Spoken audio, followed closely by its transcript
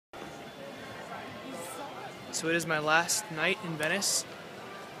So it is my last night in Venice,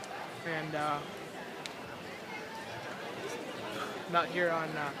 and I'm out here on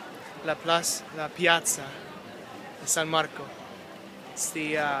La Piazza de San Marco. It's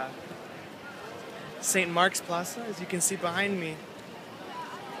the St. Mark's Plaza, as you can see behind me.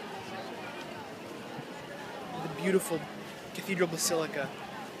 The beautiful Cathedral Basilica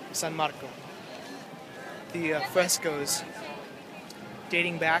of San Marco. The frescoes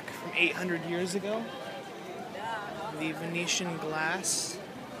dating back from 800 years ago. The Venetian glass.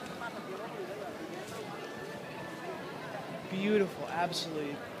 Beautiful,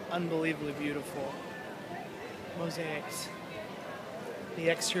 absolutely unbelievably beautiful mosaics. The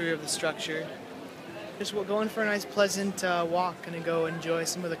exterior of the structure. Just going for a nice pleasant walk. Gonna go enjoy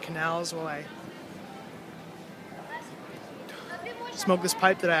some of the canals while I smoke this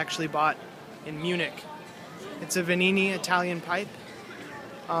pipe that I actually bought in Munich. It's a Venini Italian pipe.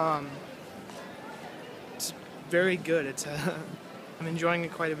 It's very good. I'm enjoying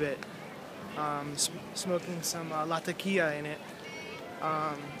it quite a bit. Smoking some latakia in it.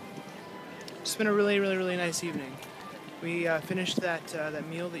 It's been a really nice evening. We finished that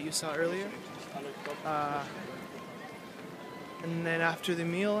meal that you saw earlier, and then after the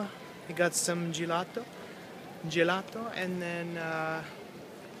meal, we got some gelato, and then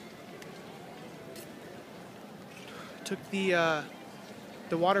took the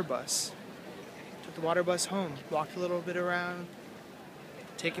water bus. Took the water bus home. Walked a little bit around,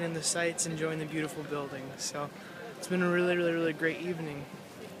 taking in the sights, enjoying the beautiful buildings. So it's been a really great evening.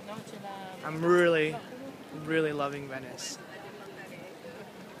 I'm really loving Venice.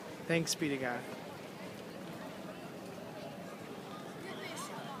 Thanks be to God.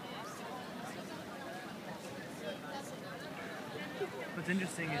 What's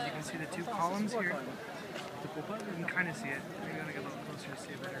interesting is you can see the two columns here. You can kind of see it. Maybe I'm going to get a little closer to see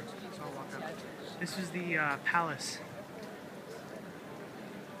it better. So I'll walk up. This is the palace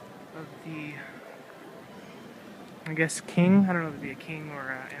of the, I guess, king. I don't know if it'd be a king or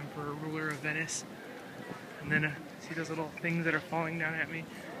an emperor, ruler of Venice. And then see those little things that are falling down at me?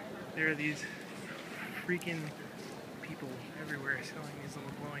 There are these freaking people everywhere selling these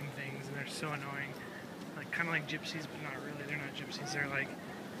little glowing things, and they're so annoying. Like, kind of like gypsies, but not really. They're not gypsies. They're like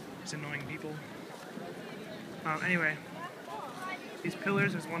just annoying people. Anyway, these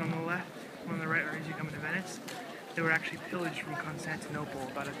pillars, there's one on the left, one on the right, or as you come into Venice. They were actually pillaged from Constantinople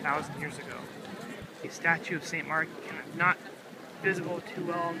about 1,000 years ago. The statue of St. Mark is not visible too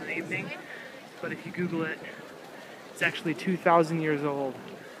well in the evening, but if you Google it, it's actually 2,000 years old.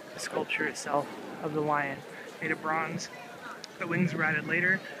 The sculpture itself of the lion, made of bronze. The wings were added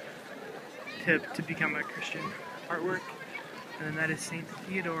later to become a Christian artwork. And then that is St.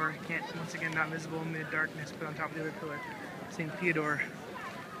 Theodore, once again not visible in the darkness, but on top of the other pillar. St. Theodore,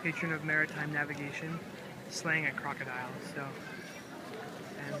 patron of maritime navigation, slaying a crocodile. So,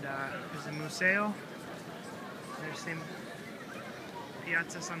 and there's a museo. There's St.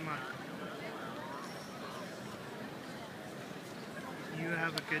 Piazza San Marco. You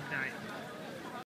have a good night.